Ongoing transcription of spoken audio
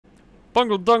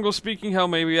Bungle Dungle speaking, how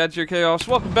may we add your chaos?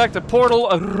 Welcome back to Portal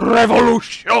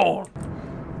Revolution!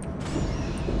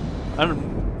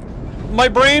 And my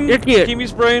brain,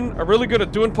 Kimi's brain, are really good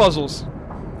at doing puzzles.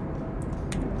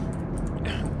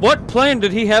 What plan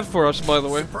did he have for us, by the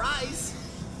way? Surprise!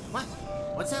 What?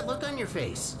 What's that look on your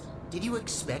face? Did you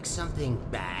expect something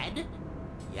bad?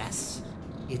 Yes,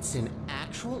 it's an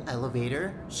actual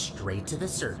elevator straight to the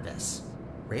surface.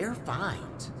 Rare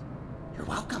find. You're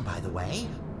welcome, by the way.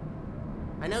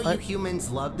 I know you humans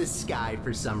love the sky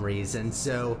for some reason,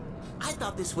 so I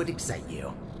thought this would excite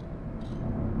you.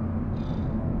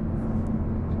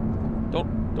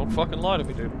 Don't fucking lie to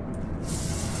me, dude.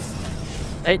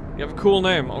 Hey. You have a cool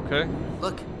name, okay?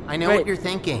 Look, I know what you're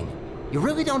thinking. You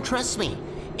really don't trust me.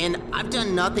 And I've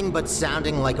done nothing but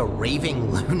sounding like a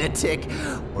raving lunatic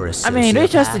or a sociopath. I mean, we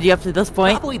trusted you up to this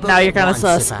point. Now you're kind of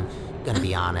sus. If I'm gonna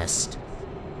be honest.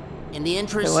 In the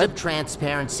interest of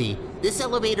transparency, this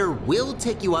elevator will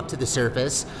take you up to the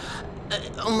surface.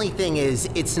 Only thing is,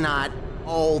 it's not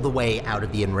all the way out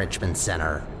of the enrichment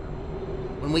center.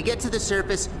 When we get to the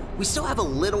surface, we still have a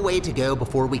little way to go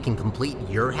before we can complete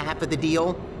your half of the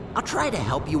deal. I'll try to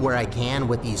help you where I can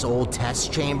with these old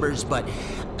test chambers, but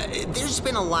there's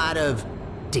been a lot of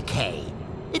decay,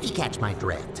 if you catch my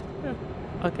drift.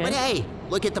 Okay. But hey,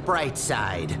 look at the bright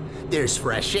side. There's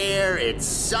fresh air, it's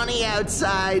sunny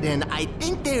outside, and I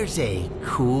think there's a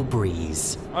cool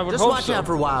breeze. I would Just hope watch so. out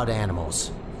for wild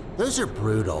animals. Those are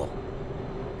brutal.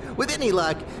 With any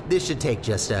luck, this should take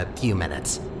just a few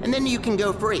minutes, and then you can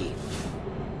go free.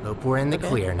 Hope we're in the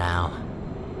clear now.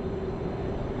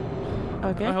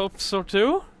 Okay. I hope so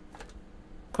too.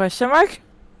 Question mark?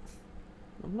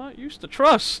 I'm not used to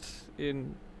trust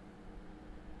in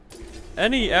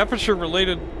any aperture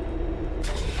related.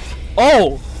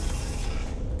 Oh!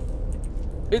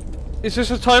 Is this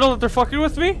a title that they're fucking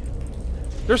with me?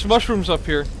 There's mushrooms up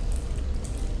here.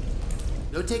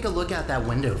 Go take a look out that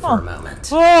window for a moment.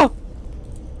 Oh!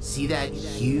 See that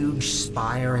huge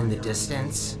spire in the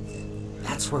distance?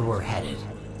 That's where we're headed.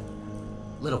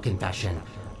 Little confession.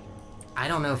 I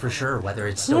don't know for sure whether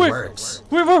it still works.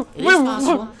 It is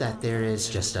possible that there is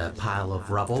just a pile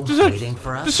of rubble waiting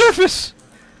for us. The surface!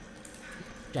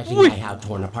 Judging by how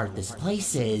torn apart this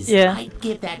place is, I'd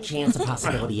give that chance a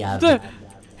possibility of...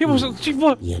 He wasn't...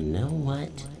 You know what?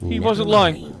 He wasn't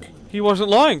lying. He wasn't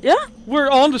lying. Yeah? We're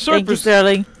on the surface. Thank you,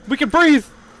 Sterling. We can breathe.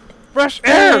 Fresh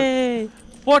air. Hey.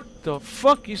 What the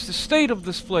fuck is the state of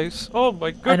this place? Oh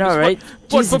my goodness. I know, right?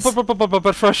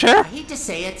 But fresh air? I hate to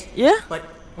say it, Yeah? but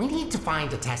we need to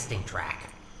find a testing track.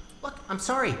 Look, I'm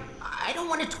sorry. I don't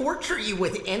want to torture you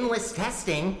with endless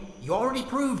testing. You already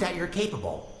proved that you're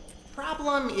capable.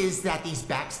 Problem is that these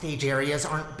backstage areas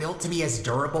aren't built to be as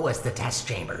durable as the test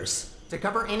chambers. To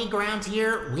cover any ground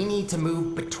here, we need to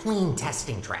move between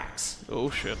testing tracks. Oh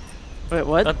shit. Wait,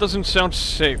 what? That doesn't sound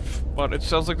safe, but it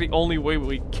sounds like the only way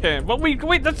we can. But wait,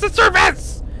 that's the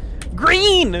surface!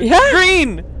 Green! Yeah!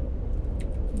 Green!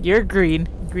 You're green.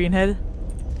 Greenhead.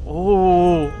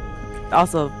 Oh.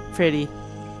 Also pretty.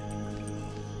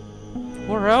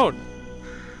 We're out.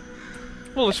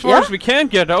 Well, as far as we can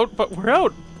get out, but we're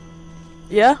out.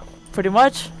 Yeah, pretty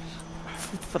much.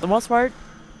 For the most part.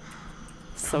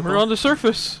 So We're on the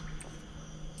surface.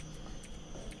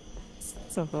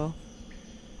 So cool.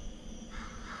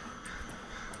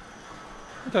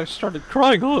 I think I started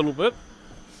crying a little bit.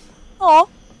 Oh,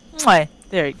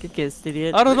 there, good kiss,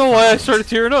 idiot. I don't know why I started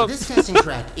tearing up. This testing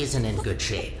track isn't in good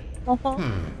shape.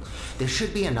 There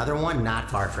should be another one not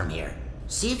far from here.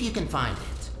 See if you can find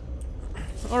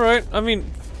it. Alright, I mean,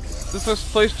 is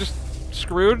this place just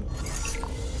screwed?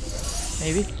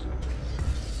 Maybe.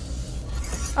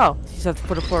 Oh, you just have to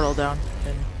put a portal down.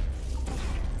 Then.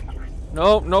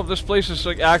 No, this place is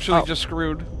like actually just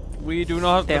screwed. We do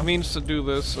not have the Damn. means to do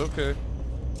this. Okay.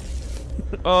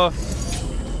 Oh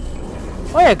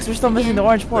yeah, because we're still missing the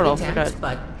orange portal. Good Forgot. attempt,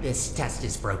 but this test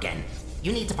is broken.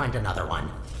 You need to find another one.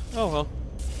 Oh well.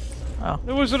 Oh.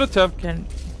 It was an attempt. Can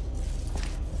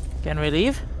we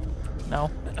leave?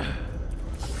 No.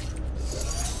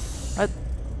 What?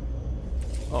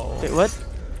 Oh. Wait, what?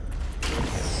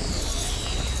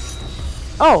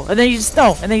 Oh, and then you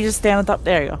just stand on top.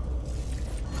 There you go.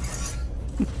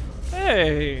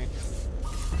 Hey.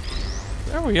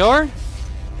 There we are.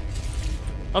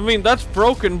 I mean, that's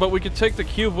broken, but we could take the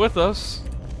cube with us.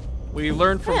 We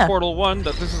learned from Portal 1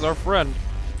 that this is our friend.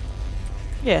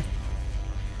 Yeah.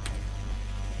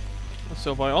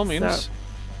 So by all means,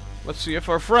 let's see if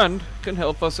our friend can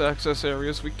help us access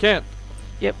areas we can't.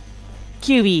 Yep.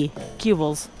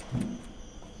 Cubles.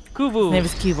 Kubu. His name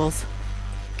is Cubles.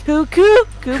 Kubu.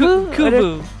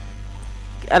 Kubu.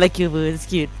 I like Kubu. It's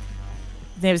cute.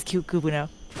 His name is Kubu now.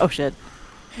 Oh shit.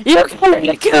 You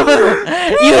can't kill him!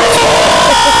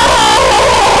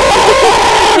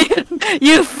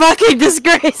 You fucking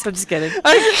disgrace! I'm just kidding.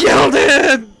 I killed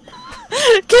it!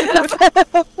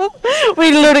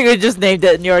 We literally just named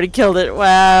it and you already killed it.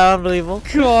 Wow, unbelievable.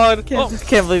 God.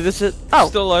 Can't believe this shit. Oh.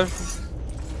 Still alive.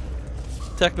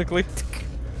 Technically.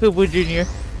 Fubu Jr.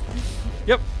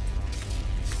 Yep.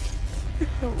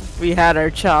 We had our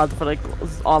child for like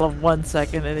all of 1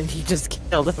 second and then he just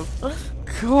killed him.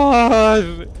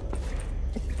 God.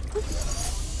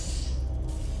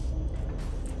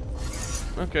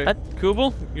 Okay,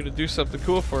 Kubel, you're gonna do something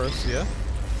cool for us, yeah?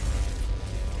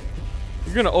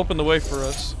 You're gonna open the way for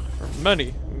us for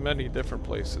many, many different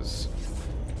places.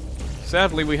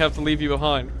 Sadly, we have to leave you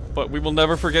behind, but we will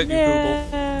never forget you,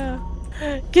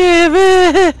 Kubel. Give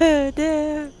it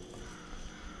down.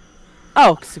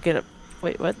 Oh, so get it.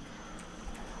 Wait, what?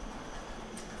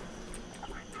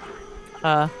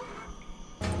 Oh.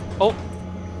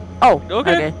 Oh,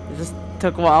 okay. It just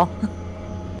took a while.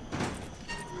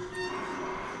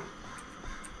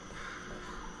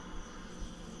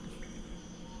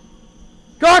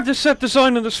 God, the set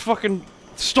design in this fucking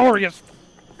story is...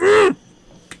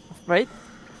 Right?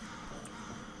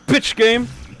 Bitch game.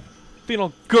 Being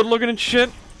all good looking and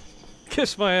shit.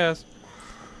 Kiss my ass.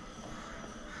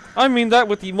 I mean that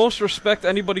with the most respect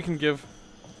anybody can give.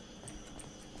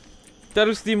 That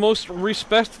is the most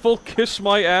respectful kiss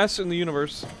my ass in the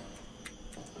universe.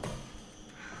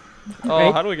 Oh,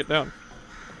 Right. how do we get down?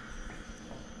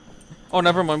 Oh,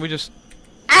 never mind, we just...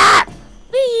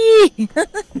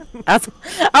 I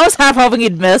was half hoping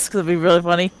he'd miss because it'd be really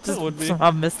funny. Just would be.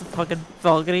 somehow miss the fucking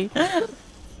balcony.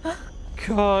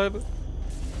 God.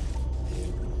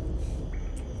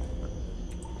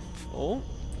 Oh,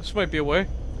 this might be a way.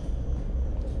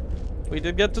 We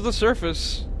did get to the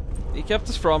surface. He kept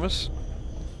his promise.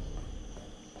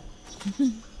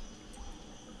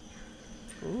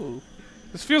 Ooh.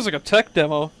 This feels like a tech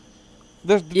demo.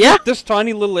 There's this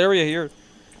tiny little area here.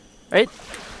 Right?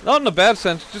 Not in a bad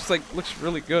sense, just like looks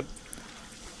really good.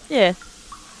 Yeah.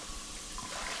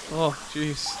 Oh,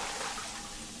 jeez.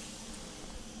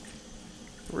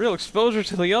 Real exposure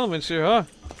to the elements here, huh?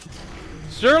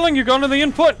 Sterling, you're going to the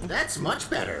input! That's much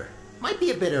better. Might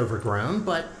be a bit overgrown,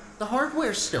 but the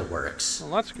hardware still works.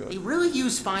 Well, that's good. They really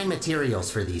use fine materials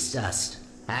for these tests.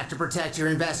 Have to protect your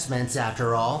investments,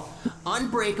 after all.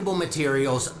 Unbreakable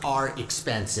materials are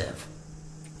expensive.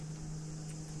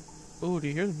 Ooh, do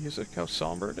you hear the music? How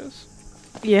somber it is?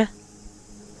 Yeah.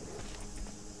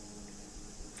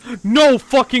 No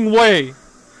fucking way!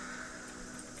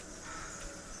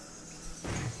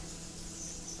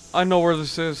 I know where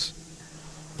this is.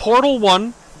 Portal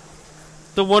 1.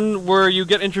 The one where you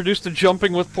get introduced to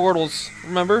jumping with portals,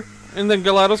 remember? And then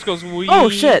GLaDOS goes, wee. Oh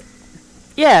shit.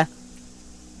 Yeah.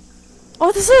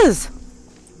 Oh, this is.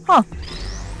 Huh.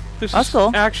 This That's is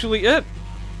cool. actually it.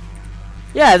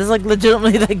 Yeah, this is like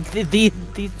legitimately like these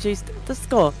chase. This is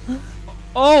cool.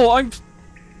 Oh, I'm.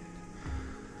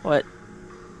 What?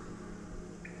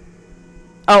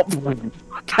 Oh.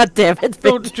 God damn it.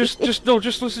 No,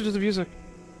 just listen to the music.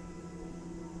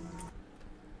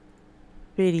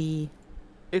 Pretty.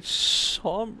 It's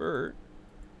somber.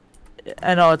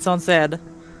 I know, it sounds sad.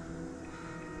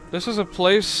 This is a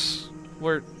place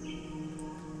where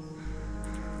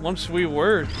once we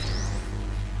were,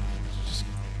 it's just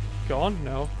gone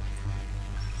now.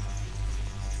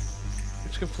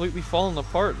 It's completely fallen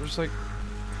apart. There's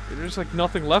like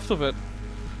nothing left of it.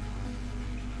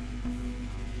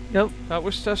 Yep. That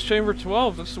was test chamber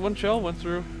 12. That's the one Chell went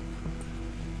through.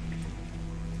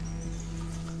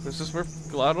 This is where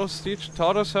GLaDOS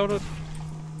taught us how to...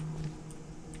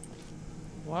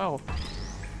 Wow.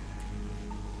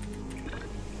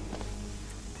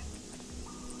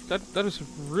 That is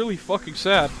really fucking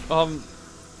sad.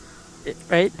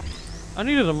 Right? I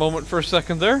needed a moment for a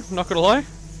second there, not gonna lie.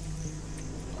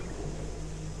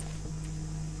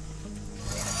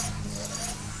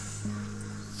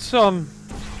 It's,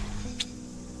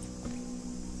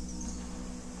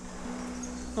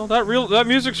 oh, that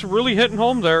music's really hitting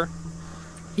home there.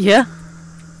 Yeah.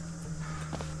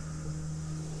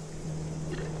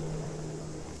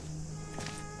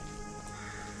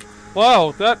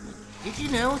 Wow, that... Did you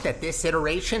know that this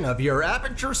iteration of your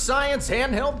Aperture Science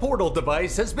handheld portal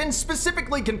device has been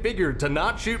specifically configured to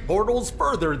not shoot portals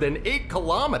further than 8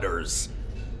 kilometers?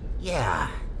 Yeah,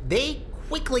 they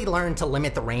quickly learned to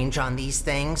limit the range on these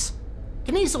things.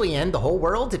 Can easily end the whole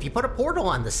world if you put a portal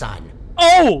on the sun.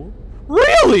 Oh!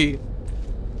 Really?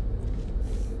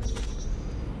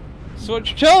 So what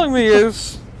you're telling me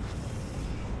is...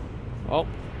 Oh.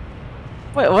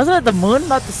 Wait, wasn't it the moon,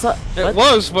 not the sun? It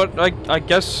was, but I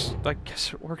guess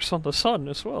it works on the sun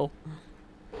as well.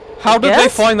 How did they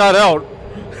find that out?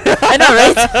 I know,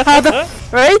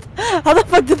 right? How the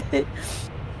fuck did they?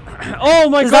 Oh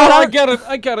my god! I get it!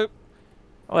 I get it!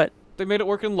 What? They made it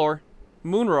work in lore.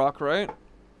 Moon rock, right?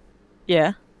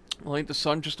 Yeah. Well, ain't the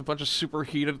sun just a bunch of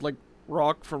superheated like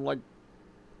rock from like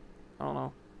I don't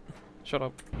know. Shut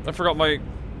up. I forgot my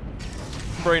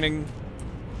braining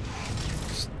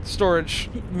storage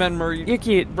memory. You're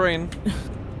cute. Brain.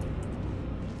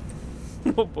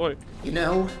 Oh boy. You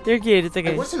know, You're cute. It's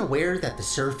okay. I wasn't aware that the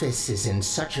surface is in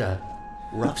such a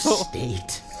rough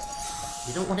state.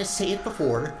 You don't want to say it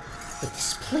before, but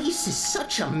this place is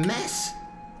such a mess.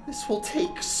 This will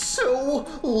take so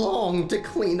long to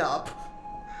clean up.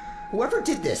 Whoever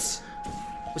did this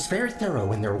was very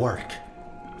thorough in their work.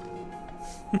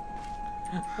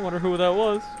 I wonder who that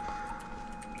was.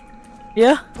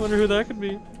 Yeah. I wonder who that could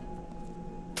be.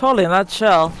 Totally not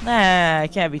Shell. Nah,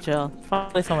 it can't be Shell.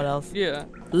 Probably someone else. Yeah.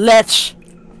 Lech.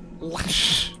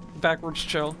 Backwards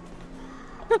chill.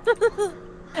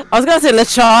 I was gonna say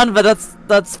lechon, but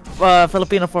that's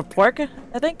Filipino for pork,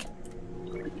 I think.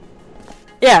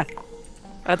 Yeah.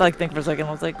 I had to think for a second.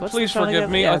 I was like, what's Please lechon forgive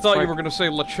again? me. Yeah, I it's thought you pork. were gonna say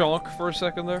lechonk for a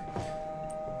second there.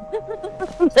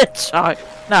 Lechon.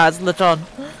 Nah, it's lechon.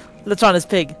 Lechon is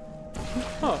pig.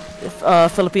 Huh.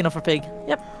 Filipino for pig.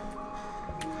 Yep.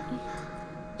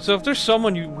 So if there's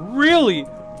someone you really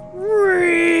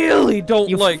don't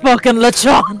You like. fucking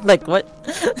lechon. Like what?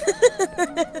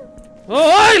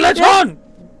 Oh, hey, lechon!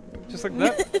 Just like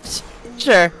that.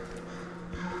 Sure.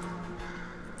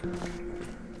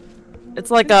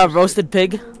 It's like a roasted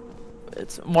pig.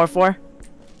 It's more for.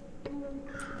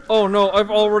 Oh no, I've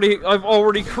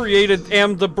already created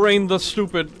Am the Brain the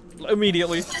Stupid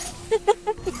immediately.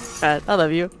 I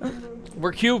love you.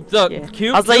 We're cube Yeah.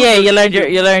 cube. I was like, yeah, you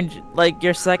learned like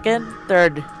your second,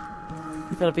 third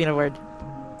Filipino word.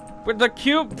 With the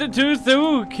cube, the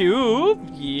two cube.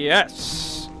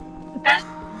 Yes.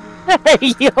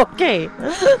 You okay?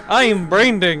 I am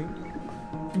brainding.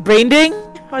 Brainding?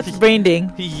 What's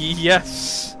brainding?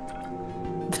 Yes.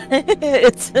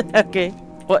 It's okay.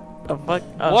 What the fuck?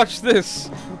 Oh. Watch this.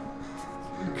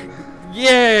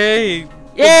 Yay!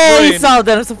 Yay, you solved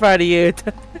it. I'm so proud of you.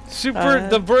 Super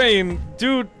the brain,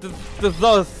 dude.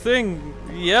 The thing.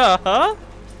 Yeah, huh?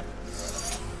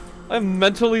 I'm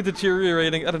mentally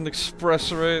deteriorating at an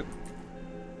express rate.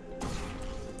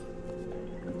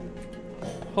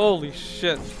 Holy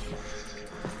shit.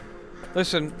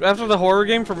 Listen, after the horror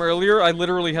game from earlier, I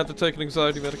literally had to take an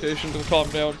anxiety medication to calm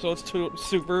down, so it's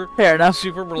super Fair enough.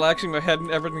 super relaxing my head and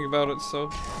everything about it, so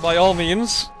by all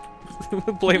means,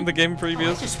 blame the game I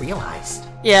previous. just realized.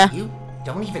 Yeah. You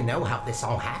don't even know how this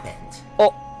all happened.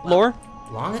 Oh, lore?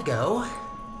 Long ago,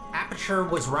 Aperture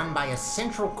was run by a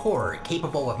central core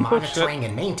capable of monitoring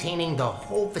and maintaining the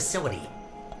whole facility.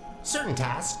 Certain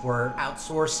tasks were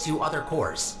outsourced to other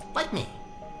cores, like me.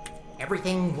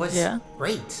 Everything was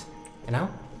great, you know?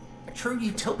 A true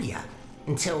utopia.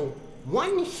 Until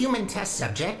one human test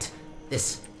subject,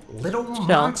 this little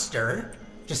monster,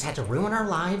 just had to ruin our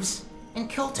lives and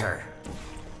killed her.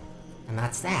 And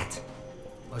that's that.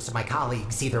 Most of my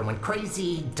colleagues either went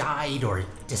crazy, died, or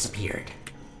disappeared.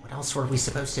 What else were we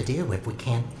supposed to do if we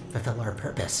can't fulfill our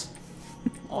purpose?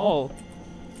 Oh.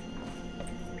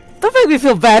 Don't make me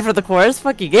feel bad for the chorus.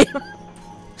 Fuck you, game.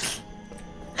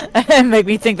 And make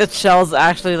me think that Shell's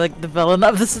actually like the villain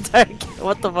of this entire game.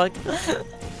 What the fuck?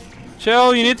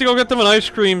 Shell, you need to go get them an ice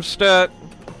cream, stat.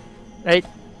 Right?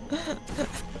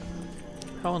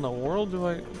 How in the world do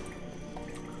I...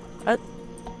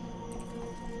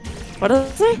 What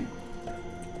does it say?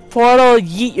 Portal,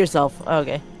 yeet yourself. Oh,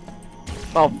 okay.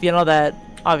 Well, you know that,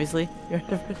 obviously.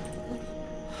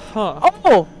 Huh.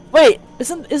 Oh! Wait!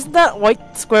 Isn't that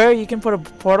white square you can put a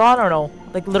portal on, or no?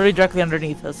 Like, literally directly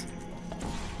underneath us.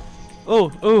 Oh,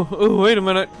 wait a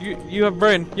minute. You have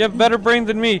brain. You have better brain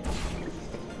than me.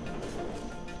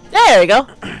 Yeah, there you go.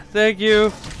 Thank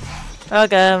you.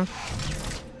 Welcome.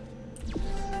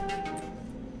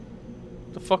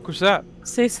 The fuck was that?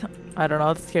 Say some. I don't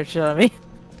know, that scared shit out of me.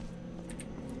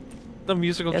 The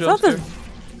musical It's jump not scare.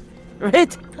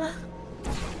 Right?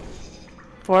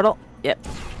 Portal? Yep.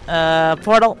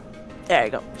 Portal. There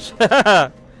you go.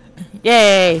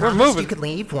 Yay! We're Promise moving. You could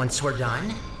leave once we're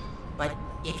done. But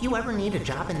if you ever need a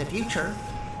job in the future,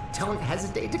 don't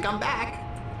hesitate to come back.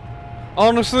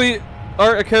 Honestly,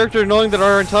 a character knowing that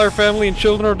our entire family and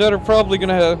children are dead are probably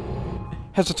gonna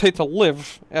hesitate to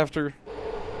live after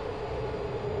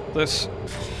this.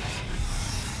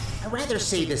 I'd rather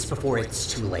say this before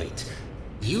it's too late.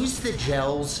 Use the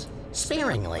gels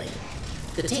sparingly.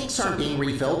 The tanks aren't being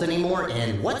refilled anymore,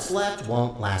 and what's left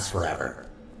won't last forever.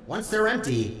 Once they're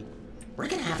empty, we're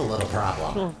gonna have a little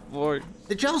problem. Oh boy.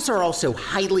 The gels are also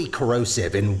highly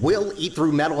corrosive and will eat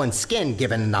through metal and skin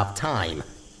given enough time.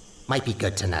 Might be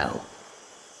good to know.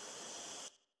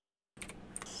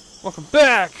 Welcome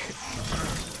back!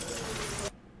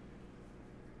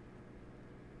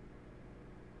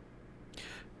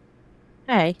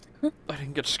 Hey. I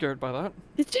didn't get scared by that.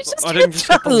 Did you just I didn't just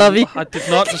get love you? I did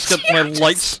not just get my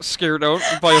lights scared out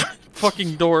by a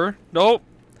fucking door. Nope.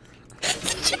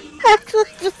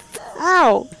 Actually, just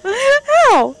how?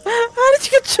 How? How did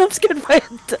you get jump scared by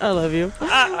I love you.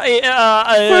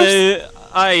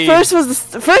 First was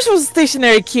the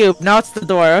stationary cube. Now it's the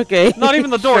door. Okay. Not even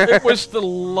the door. Sure. It was the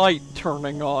light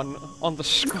turning on the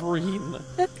screen.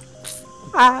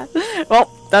 Well,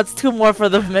 that's 2 more for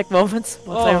the Mick moments.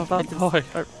 Oh boy.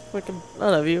 I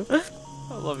love you. I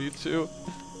love you too.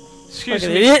 Excuse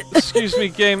me. Excuse me,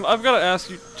 game. I've got to ask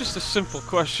you just a simple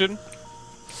question.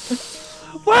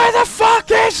 Where the fuck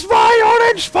is my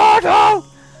orange portal?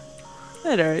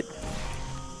 Alright.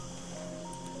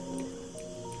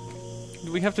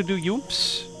 Do we have to do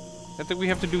yoomps? I think we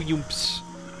have to do yoomps.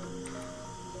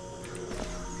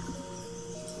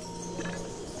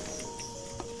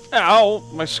 Ow!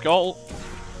 My skull.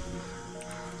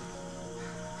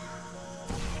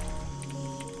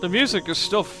 The music is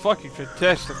still fucking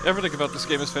fantastic. Everything about this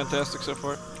game is fantastic so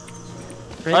far.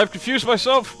 Right. I've confused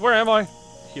myself. Where am I?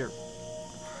 Here.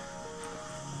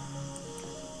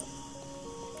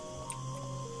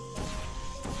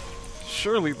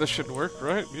 Surely this should work,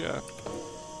 right? Yeah.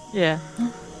 Yeah.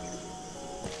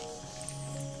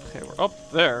 Okay, we're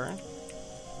up there.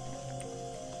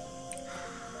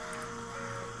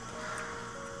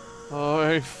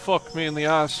 Oh, fuck me in the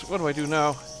ass. What do I do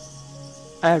now?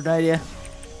 I have no idea.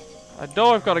 I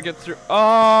know I've got to get through.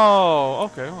 Oh,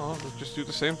 okay. Well, let's just do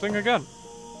the same thing again.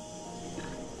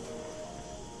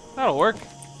 That'll work.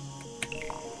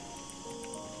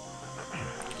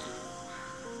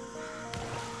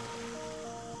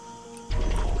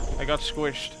 I got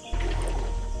squished.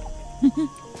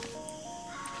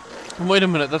 Wait a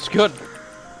minute, that's good.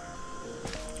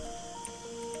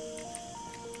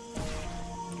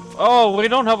 Oh, we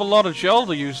don't have a lot of gel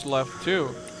to use left,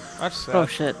 too. That's sad. Oh,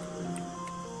 shit.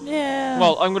 Yeah.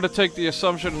 Well, I'm gonna take the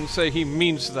assumption and say he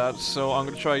means that, so I'm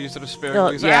gonna try to use it as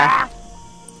sparingly as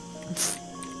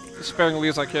as sparingly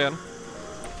as I can.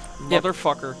 Yep.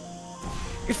 Motherfucker.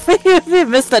 You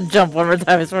missed that jump one more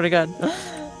time, I swear to God.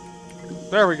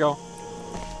 There we go.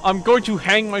 I'm going to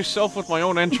hang myself with my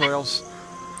own entrails.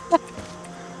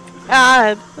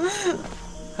 God.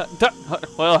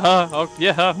 Well, oh,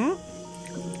 yeah,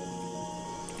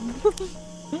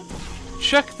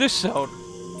 Check this out.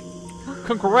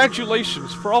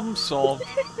 Congratulations, problem solved.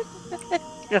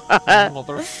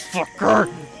 Motherfucker.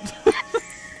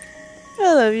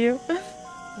 I love you.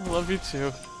 I love you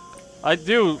too. I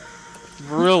do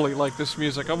really like this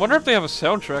music. I wonder if they have a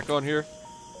soundtrack on here.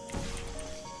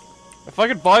 If I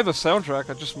could buy the soundtrack,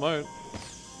 I just might.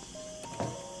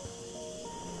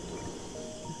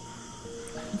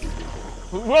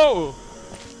 Whoa!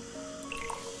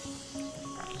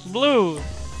 Blue!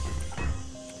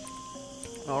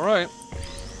 Alright.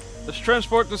 Let's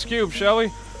transport this cube, shall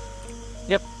we?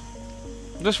 Yep.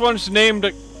 This one's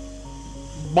named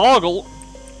Boggle.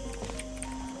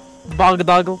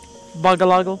 Boggle.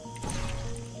 Boggle.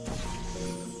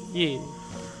 Yeah.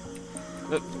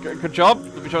 Good job.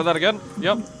 Let me try that again.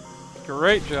 Yep.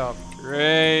 Great job.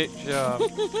 Great job.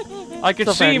 I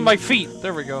can see my feet.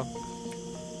 There we go.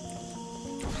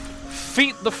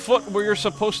 Feet the foot where you're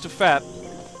supposed to fat.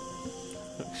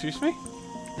 Excuse me?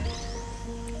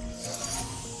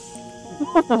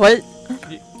 What?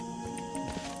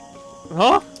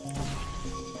 Huh?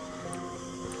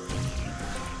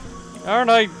 Aren't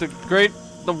I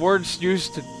the words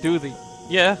used to do the...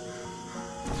 Yeah.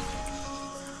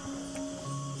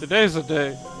 Today's the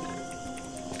day.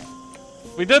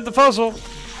 We did the puzzle.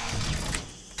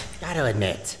 Gotta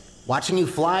admit, watching you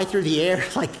fly through the air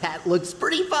like that looks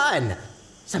pretty fun.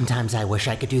 Sometimes I wish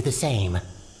I could do the same.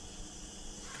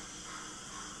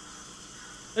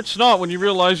 It's not when you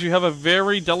realize you have a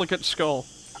very delicate skull.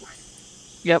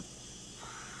 Yep.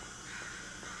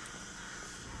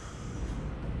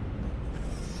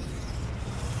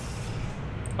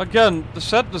 Again, the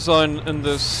set design in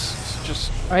this is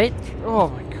just... Right? Oh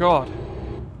my god.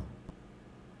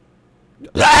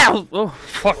 Oh,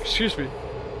 fuck, excuse me.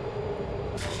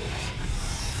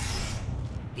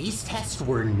 These tests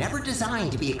were never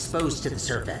designed to be exposed to the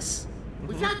surface.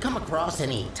 We've not come across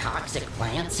any toxic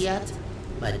plants yet,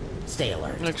 but Stay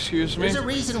alert. Excuse me? There's a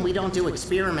reason we don't do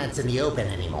experiments in the open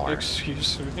anymore.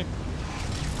 Excuse me?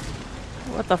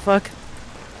 What the fuck?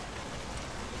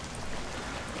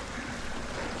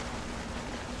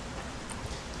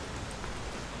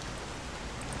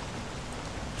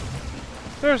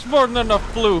 There's more than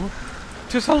enough blue.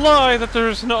 'Tis a lie that there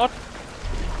is not.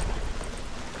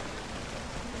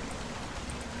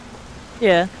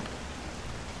 Yeah,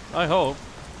 I hope.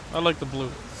 I like the blue.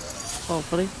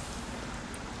 hopefully.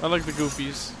 I like the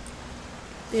goofies.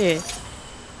 Yeah,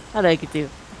 I like it too.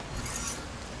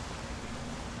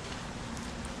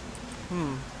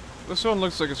 This one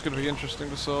looks like it's gonna be interesting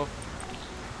to solve.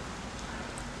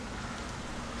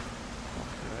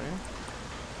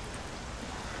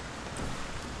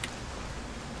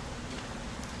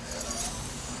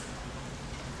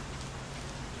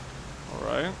 Okay.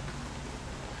 Alright.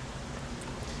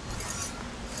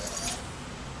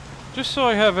 Just so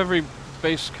I have every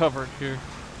base covered here.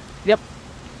 Yep.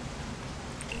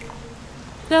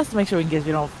 Just to make sure in case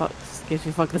we don't fuck, in case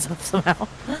we fuck this up somehow.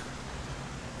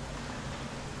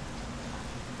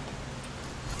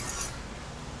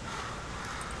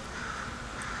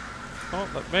 Well,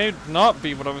 that may not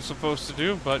be what I was supposed to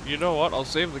do, but you know what? I'll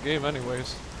save the game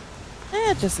anyways.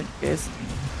 Just in case.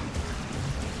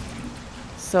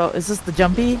 So, is this the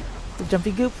jumpy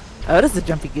goop? Oh, it is the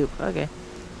jumpy goop. Okay.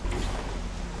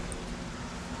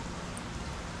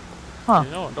 Huh.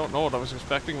 You know, I don't know what I was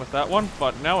expecting with that one,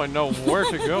 but now I know where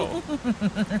to go.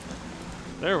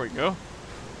 There we go.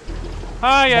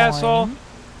 Hi, Boing. asshole!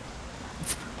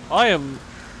 I am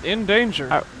in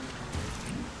danger.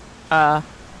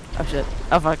 Oh shit.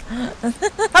 Oh fuck.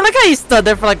 I like how you stood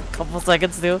there for like a couple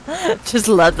seconds too. Just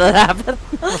let that happen.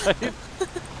 Right?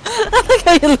 I like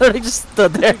how you literally just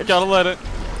stood there. Gotta let it.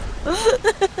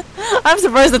 I'm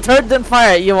surprised the turret didn't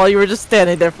fire at you while you were just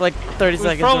standing there for like 30 We're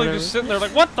seconds. probably just sitting there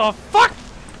like, what the fuck?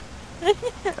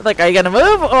 Like, are you gonna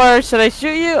move or should I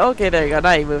shoot you? Okay, there you go.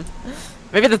 Now you moved.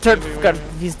 Maybe the turret got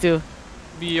confused too.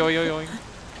 Yoing.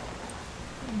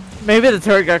 Maybe the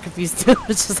turret got confused too.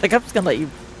 It's just like, I'm just gonna let you.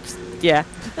 Yeah.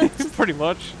 Pretty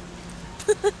much.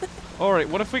 Alright,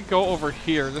 what if we go over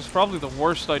here? This is probably the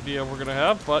worst idea we're gonna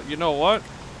have, but you know what?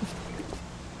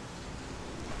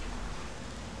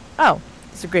 Oh,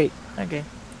 it's great. Okay.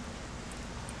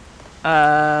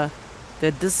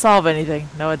 Did this solve anything?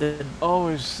 No, it didn't. Oh,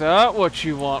 is that what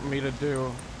you want me to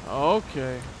do?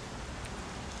 Okay.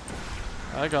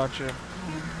 I got you.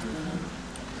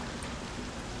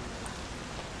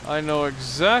 I know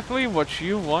exactly what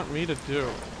you want me to do.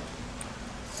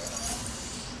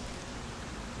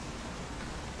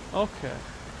 Okay.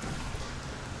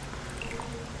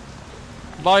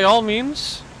 By all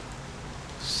means,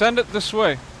 send it this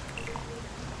way.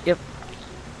 Yep.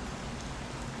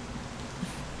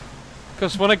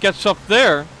 Because when it gets up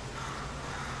there,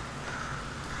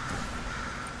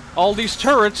 all these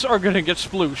turrets are gonna get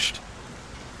splooshed.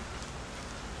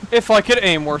 If I could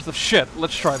aim worth of shit.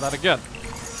 Let's try that again.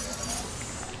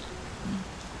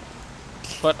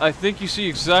 But I think you see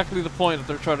exactly the point that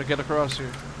they're trying to get across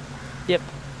here. Yep.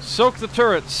 Soak the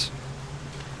turrets.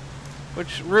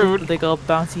 Which, rude. They go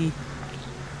bouncy.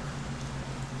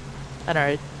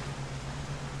 Alright.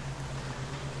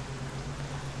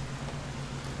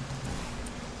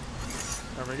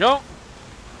 There we go.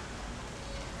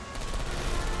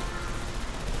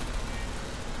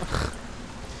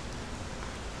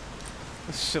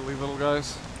 The silly little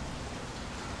guys.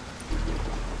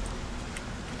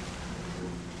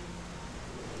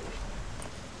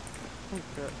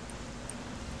 Okay.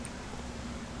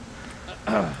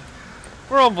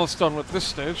 We're almost done with this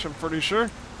stage, I'm pretty sure.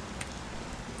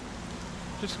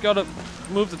 Just gotta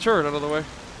move the turret out of the way.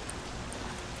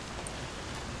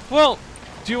 Well,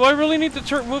 do I really need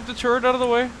to move the turret out of the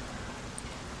way?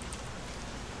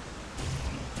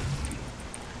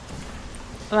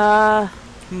 No.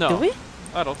 Do we?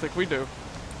 I don't think we do.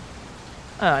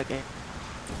 Oh, okay.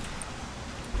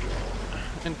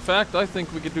 In fact, I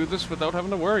think we could do this without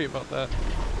having to worry about that.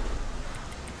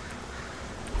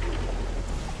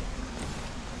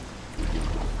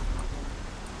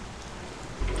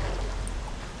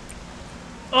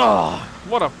 Oh,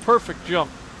 what a perfect jump.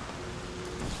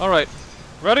 Alright,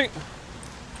 ready?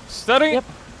 Steady? Yep.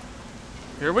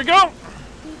 Here we go!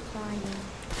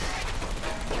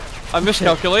 I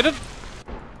miscalculated.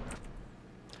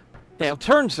 Damn. It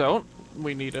turns out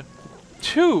we need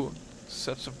 2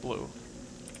 sets of blue.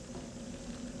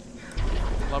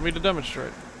 Allow me to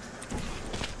demonstrate.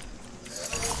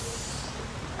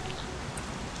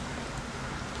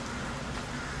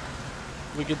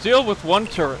 We could deal with 1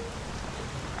 turret.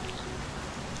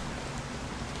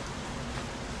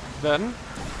 Then,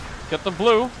 get the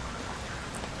blue,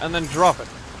 and then drop it.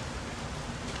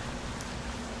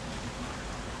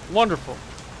 Wonderful.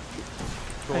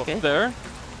 Go up there.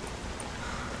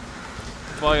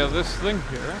 Via this thing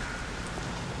here.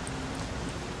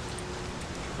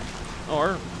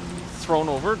 Or thrown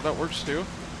over, that works too.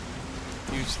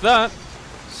 Use that,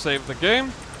 save the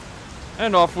game,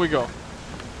 and off we go.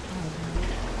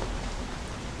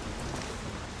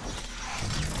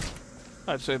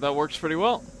 I'd say that works pretty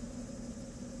well.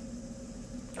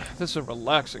 This is a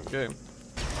relaxing game.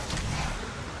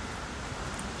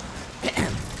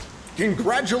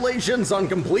 Congratulations on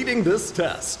completing this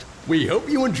test. We hope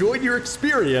you enjoyed your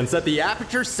experience at the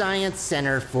Aperture Science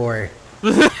Center for...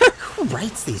 Who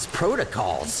writes these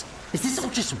protocols? Is this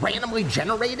all just randomly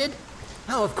generated?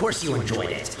 Oh, of course you enjoyed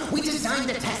it. We designed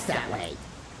the test that way.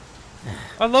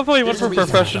 I love how he went from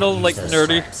professional, like,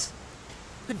 nerdy.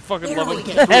 I fucking love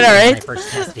it. When I first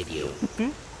tested you.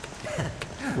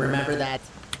 Remember that?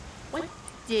 What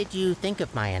did you think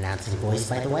of my announcing voice,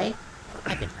 by the way?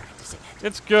 I've been practicing it.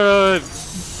 It's good.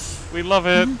 We love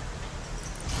it.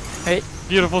 Hey.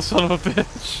 Beautiful son of a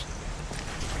bitch.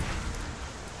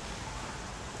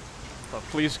 But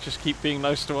please just keep being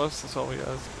nice to us. That's all we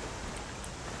ask.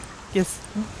 Yes.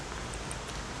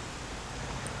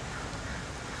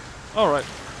 Alright.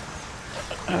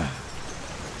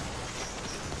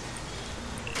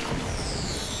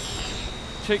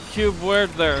 Take cube where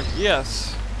there.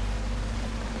 Yes.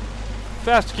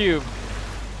 Fast cube.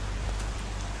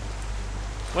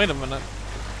 Wait a minute.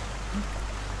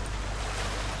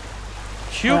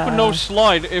 Cube no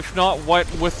slide if not wet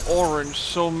with orange,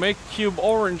 so make cube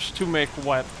orange to make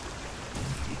wet.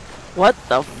 What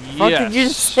the fuck did you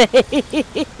say?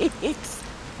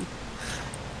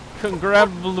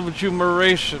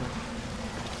 Congratulation.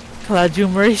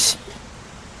 Congratulation.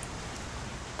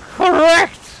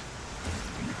 Correct!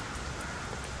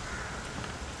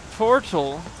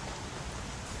 Portal.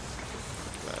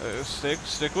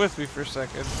 Stick with me for a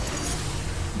second.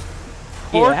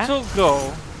 Portal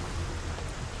go.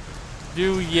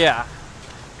 Do yeah.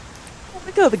 I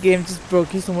like how the game just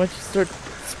broke you so much you start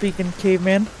speaking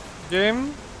caveman.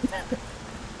 Game.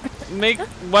 Make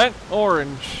wet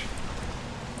orange.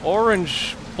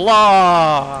 Orange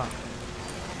blah.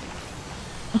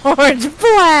 Orange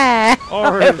blah.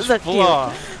 Orange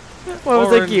blah. What was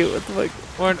that cute? What the fuck?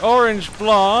 When orange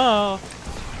blah.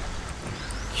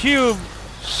 Cube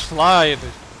slidey.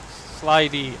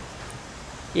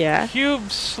 Yeah. Cube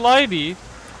slidey.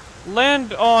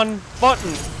 Land on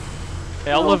button.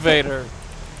 Elevator.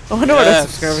 I wonder what our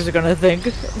subscribers are gonna think.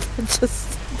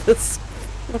 Just this.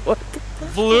 What?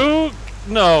 Blue?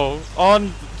 No.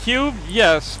 On cube?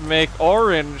 Yes. Make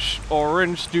orange.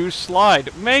 Orange do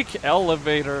slide. Make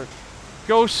elevator.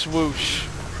 Go swoosh.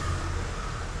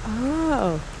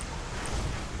 Oh.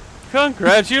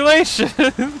 Congratulations!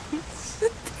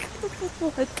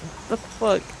 What the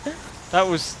fuck? That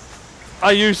was...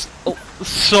 I used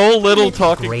so little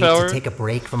talking great power. To take a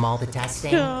break from all the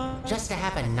testing, just to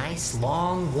have a nice,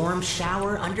 long, warm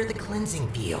shower under the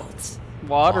cleansing fields.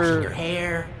 Water. Washing your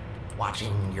hair,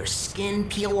 watching your skin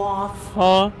peel off.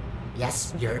 Huh?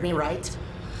 Yes, you heard me right.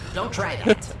 Don't try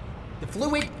that. The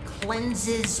fluid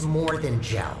cleanses more than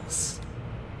gels.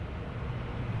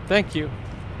 Thank you.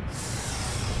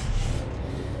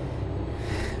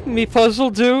 Me puzzle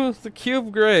do the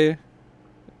cube gray.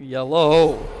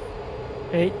 Yellow.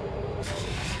 Hey.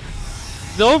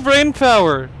 No brain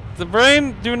power. The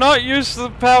brain do not use the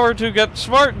power to get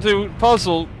smart to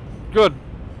puzzle. Good.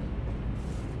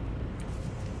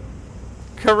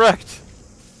 Correct.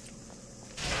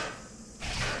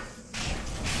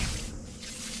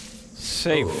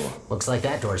 Safe. Ooh, looks like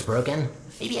that door's broken.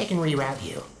 Maybe I can reroute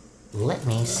you. Let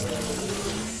me see.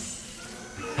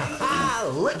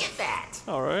 Ha! Look at that!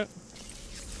 Alright.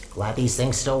 Glad these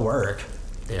things still work.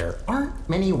 There aren't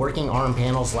many working arm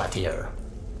panels left here.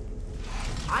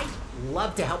 I'd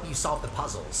love to help you solve the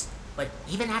puzzles, but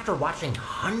even after watching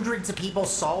hundreds of people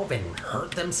solve and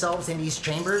hurt themselves in these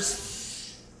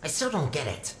chambers, I still don't get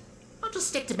it. I'll just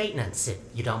stick to maintenance if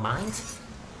you don't mind.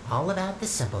 All about the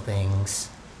simple things.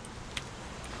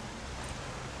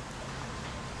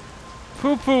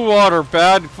 Poo-poo water,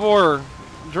 bad for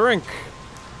drink.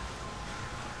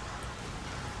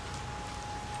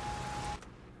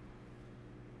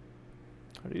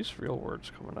 Are these real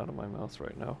words coming out of my mouth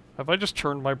right now? Have I just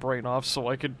turned my brain off so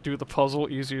I could do the puzzle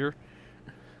easier?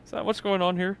 Is that what's going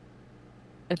on here?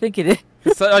 I think it is.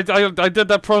 I did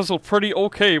that puzzle pretty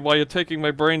okay while you're taking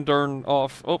my brain darn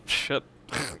off. Oh, shit.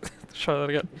 Try that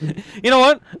again. You know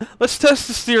what? Let's test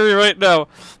this theory right now.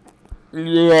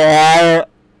 Yeah.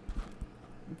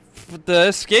 The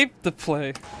escape the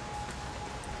play.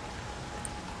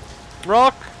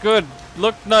 Rock, good.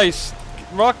 Look nice.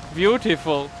 Rock,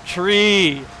 beautiful.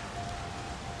 Tree.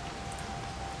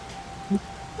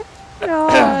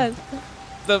 God.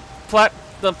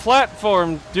 The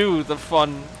platform do the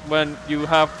fun when you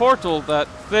have portal that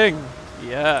thing.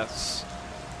 Yes.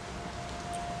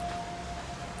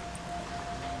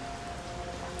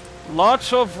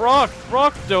 Lots of rock.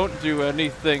 Rock don't do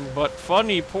anything, but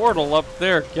funny portal up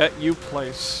there get you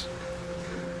place.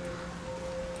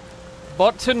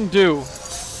 Button do.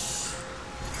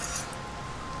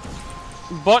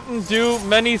 Button do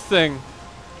many thing.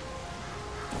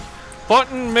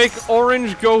 Button make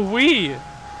orange go wee.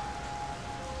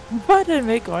 Button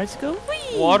make orange go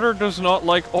wee. Water does not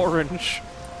like orange.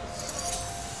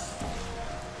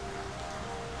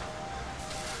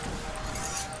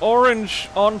 Orange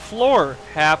on floor,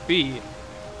 happy.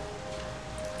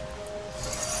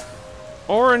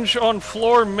 Orange on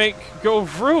floor make go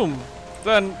vroom.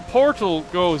 Then portal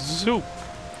go zoop.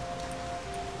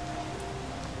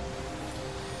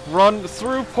 Run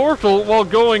through portal while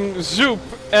going zoop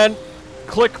and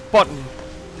click button.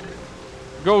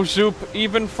 Go zoop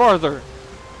even farther.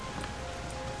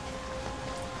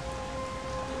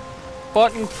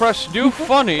 Button press do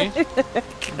funny.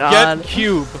 God. Get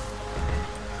cube.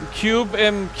 Cube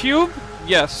and cube?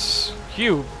 Yes,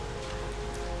 cube.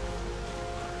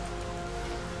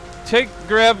 Take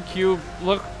grab cube.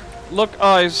 Look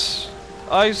eyes.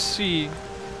 Eyes see.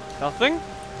 Nothing?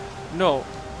 No.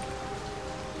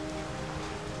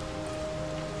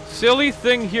 Silly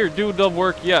thing here do the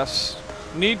work, yes.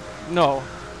 Need no.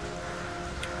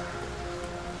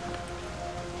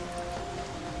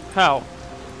 How?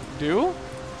 Do?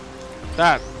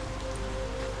 That.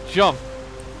 Jump.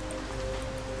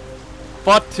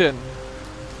 Button.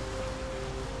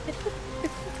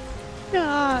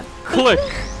 God. Click.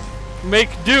 Make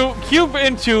do. Cube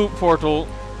into portal.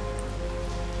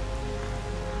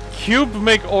 Cube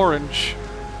make orange.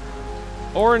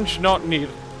 Orange not need.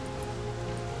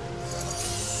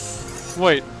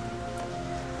 Wait.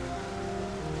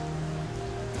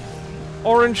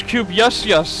 Orange cube, yes,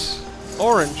 yes.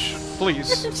 Orange,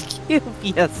 please. Cube,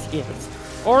 yes, yes.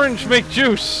 Orange make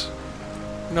juice.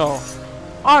 No.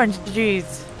 Orange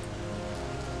juice.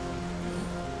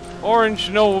 Orange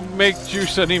no make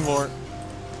juice anymore.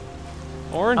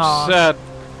 Orange Aw. sad.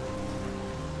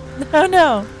 No,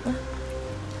 no.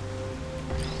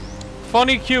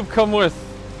 Funny cube come with.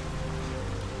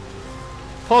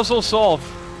 Puzzle solve.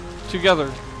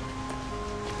 Together.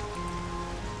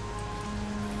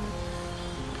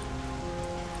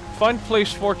 Find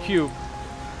place for cube.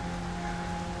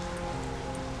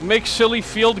 Make silly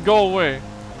field go away.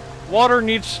 Water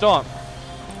needs stop.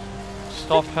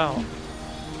 Stop how?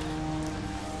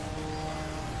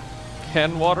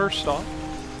 Can water stop?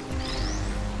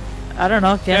 I don't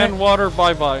know. Can it? Water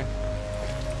bye bye.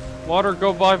 Water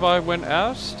go bye bye when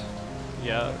asked?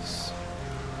 Yes.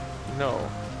 No.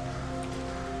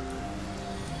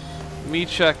 Me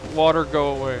check, water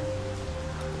go away.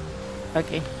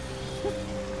 Okay.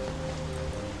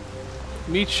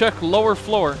 Me check lower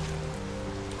floor.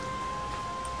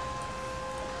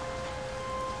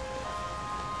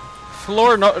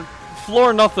 Floor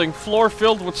nothing. Floor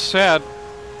filled with sad.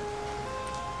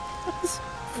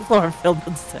 Floor filled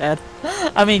with sand.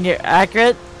 I mean, you're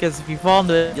accurate, because if you fall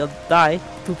into it, you'll die.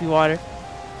 Poopy water.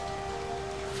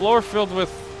 Floor filled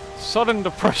with sudden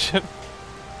depression.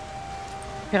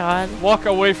 God. Walk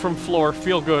away from floor.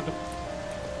 Feel good.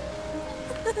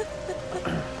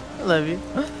 I love you.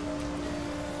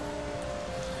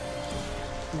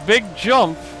 Big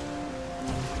jump.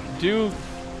 Do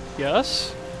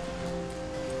yes.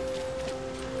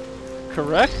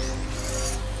 Correct.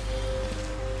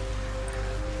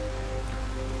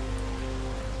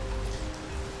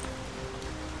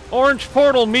 Orange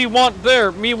portal, me want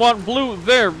there. Me want blue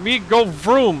there. Me go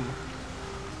vroom.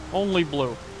 Only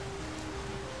blue.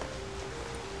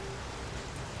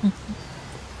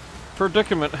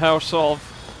 Predicament, how solve.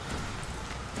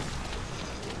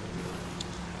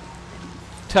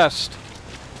 Test.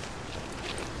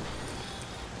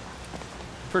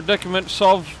 Predicament,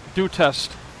 solve, do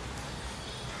test.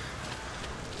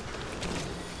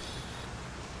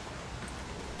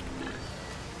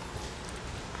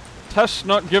 Test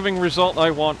not giving result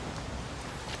I want.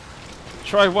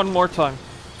 Try one more time.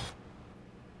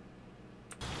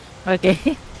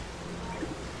 Okay.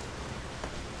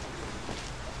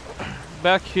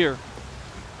 Back here.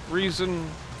 Reason...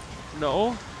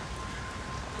 no?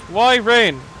 Why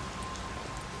rain?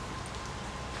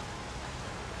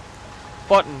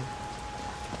 Button.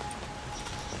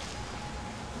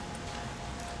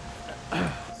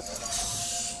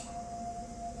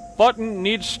 Button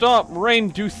needs stop. Rain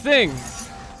do thing.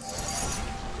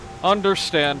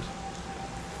 Understand.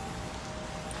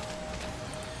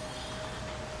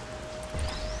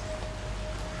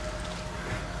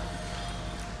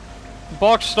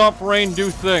 Box stop. Rain do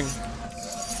thing.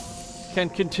 Can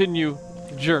continue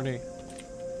journey.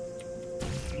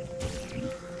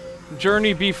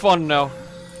 Journey be fun now.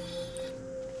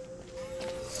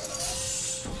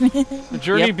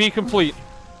 Journey Yep. be complete.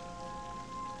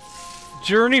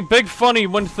 Journey big funny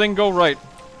when thing go right.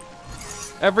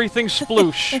 Everything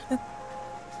sploosh.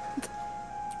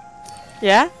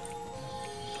 Yeah?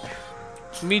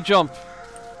 Me jump.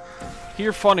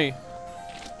 Here funny.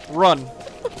 Run.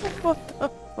 What the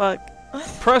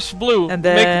fuck? Press blue. And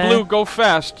Make then- blue go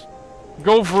fast.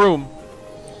 Go vroom.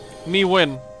 Me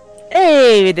win.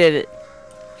 Hey, we did it.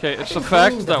 Okay, it's I've a been fact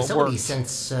cleaning the that facility works.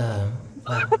 since, well,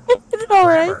 It's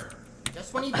alright. forever.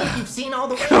 Just when you think you've seen all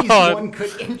the ways God. one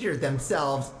could injure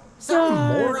themselves, some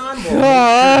moron will make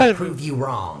God. sure to prove you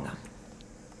wrong.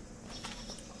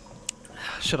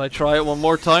 Should I try it one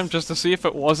more time just to see if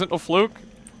it wasn't a fluke?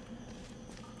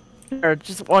 Or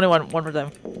just only one more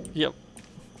time. Yep.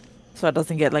 So it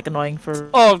doesn't get like annoying for.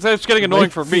 Oh, that's getting annoying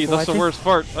Wait, for me. people That's the watching? worst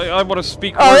part. I want to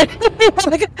speak Oh, words,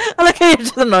 I like how you're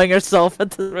just annoying yourself.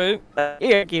 right?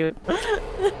 You're cute.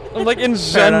 I'm like in Fair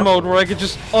Zen enough. mode where I could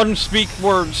just unspeak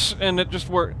words and it just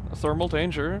works. Thermal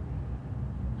danger.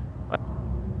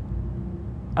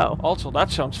 Oh. Also,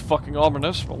 that sounds fucking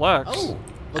ominous. Relax. Oh,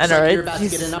 I looks know, like right? you're about to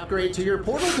get Jesus. an upgrade to your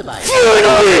portal device.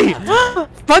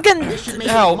 Fucking. This should make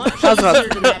Ow. it much That was easier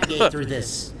to navigate through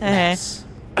this mess.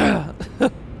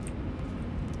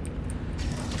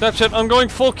 That's it. I'm going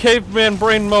full caveman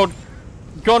brain mode.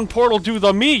 Gun portal do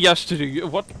the me yesterday.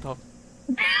 What the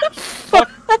fuck?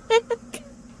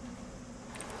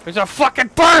 There's a fucking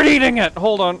bird eating it!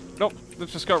 Hold on. Nope.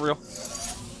 This just got real.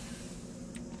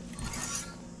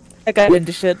 I got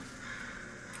into shit.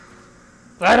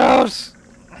 Shadows!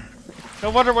 No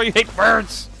wonder why you hate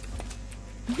birds.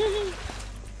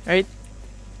 Right?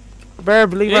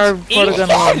 Burb, leave It's our photo gun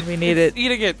alone. We need it. It's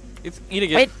eating it. It's eating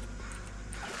it. Wait.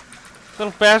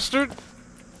 Little bastard.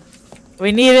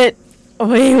 We need it.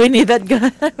 We need that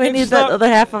gun. We It's need that not- other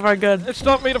half of our gun. It's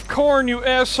not made of corn, you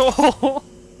asshole.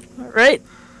 Right?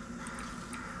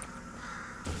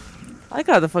 I like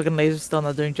how the fucking laser's still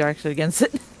not doing jack shit against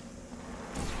it.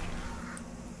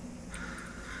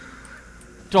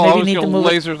 Oh, I Maybe was need to gonna move it.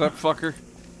 laser that fucker.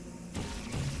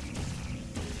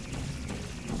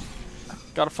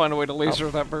 Gotta find a way to laser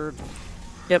that bird.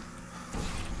 Yep.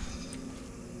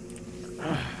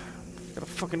 Gotta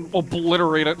fucking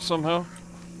obliterate it somehow.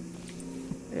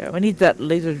 Yeah, we need that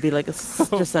laser to be like just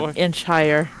boy. an inch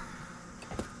higher.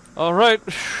 Alright,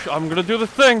 I'm gonna do the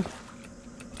thing.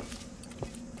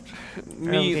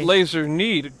 Me Okay. laser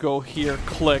need go here,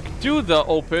 click. Do the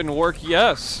open work,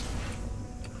 yes.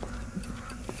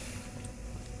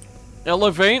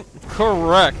 Elevate,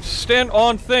 correct. Stand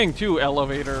on thing too,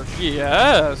 elevator,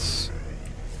 yes.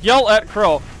 Yell at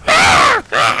crow.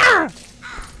 Wow.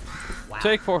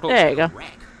 Take portal. There you go.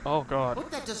 Wreck. Oh god. Hope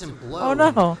that doesn't blow. Oh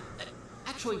no.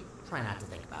 Actually, try not to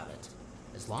think about it.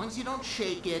 As long as you don't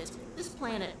shake it, this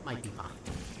planet might be fine.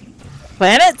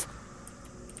 Planet?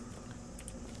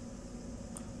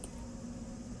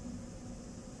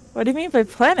 What do you mean by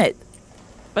planet?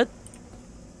 What?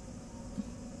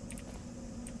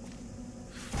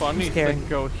 Funny scared. thing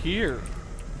go here.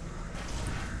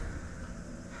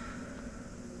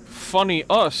 Funny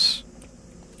us.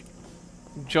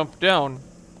 Jump down.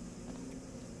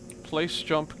 Place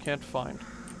jump can't find.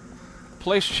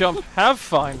 Place jump have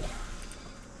find.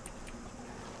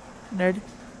 Nerd.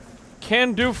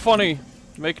 Can do funny.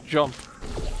 Make jump.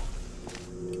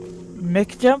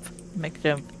 Mick jump? Mick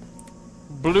jump.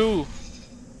 Blue.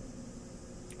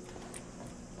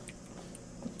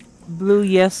 Blue,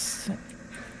 yes.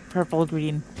 Purple,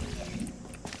 green.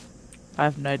 I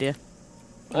have no idea.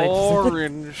 What I just said.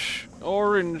 Orange.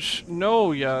 Orange.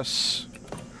 No, yes.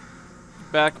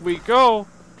 Back we go.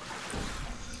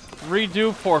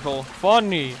 Redo portal.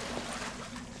 Funny.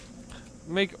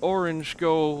 Make orange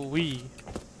go wee.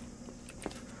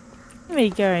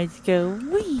 Make ours go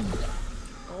wee.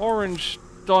 Orange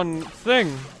done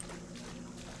thing.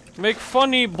 Make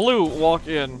funny blue walk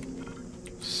in.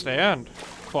 Stand.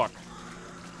 Fuck.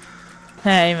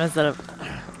 Hey, I messed that up.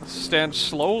 Stand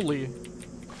slowly.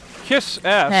 Kiss Hey,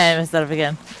 I ass. messed that up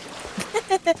again.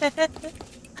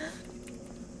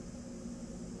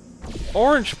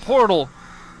 Orange portal.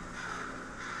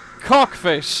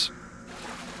 Cockface.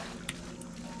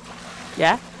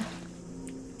 Yeah?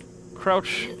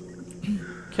 Crouch.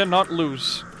 Cannot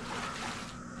lose.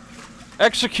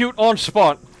 Execute on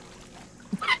spot.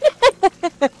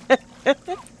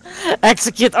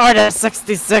 Execute Order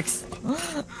 66.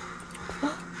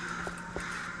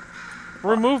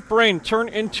 Remove brain, turn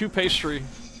into pastry.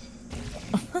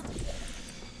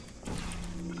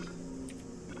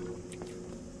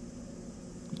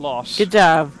 Lost. Good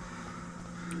job.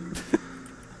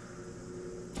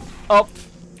 Up.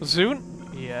 Zoon?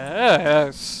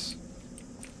 Yes.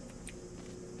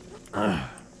 Alright,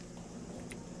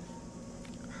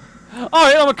 I'm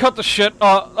gonna cut the shit.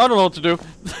 I don't know what to do.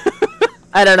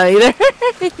 I don't know either.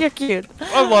 You're cute.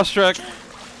 I've lost track.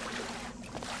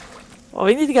 Well,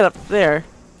 we need to get up there,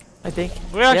 I think.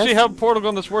 We actually Yes? have a portal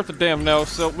gun that's worth a damn now,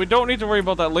 so we don't need to worry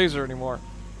about that laser anymore.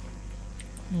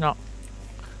 No.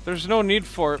 There's no need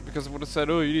for it because it would have said,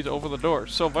 oh, you need to open the door.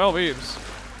 So by all means.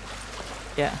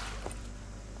 Yeah.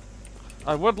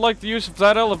 I would like the use of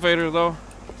that elevator, though.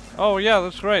 Oh, yeah,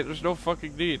 that's right. There's no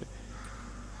fucking need.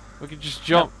 We could just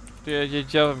jump. Yeah, you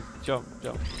jump.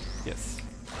 Yes.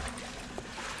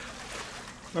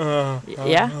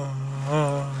 Yeah.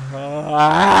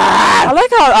 I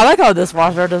like how this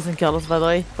water doesn't kill us, by the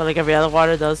way, but like every other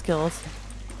water does kill us.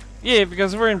 Yeah,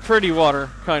 because we're in pretty water,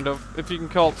 kind of. If you can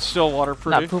call it still water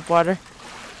pretty. Not poop water.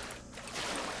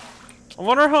 I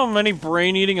wonder how many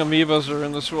brain-eating amoebas are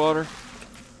in this water.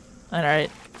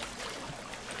 Alright.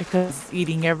 Because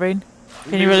eating your brain.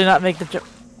 Can you really not make the jump?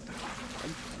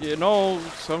 You know,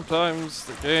 sometimes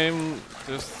the game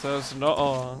just says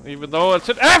no, even though it's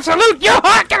an absolute you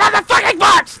hot, get on the fucking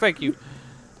box! Thank you.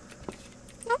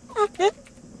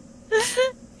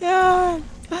 Yeah.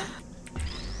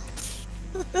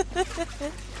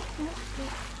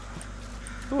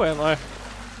 Who am I?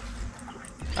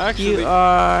 Actually, You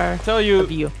are. tell you,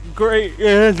 You. great.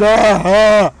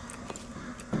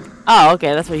 Oh,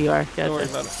 okay, that's what you are. Don't worry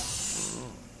Gotcha. about it.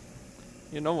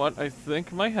 You know what? I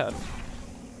think my head.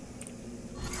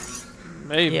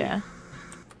 Maybe. Yeah.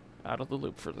 Out of the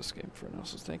loop for this game for now.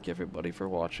 So thank you everybody for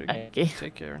watching. Okay.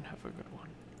 Take care and have a good one.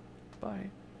 Bye.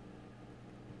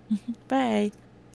 Bye.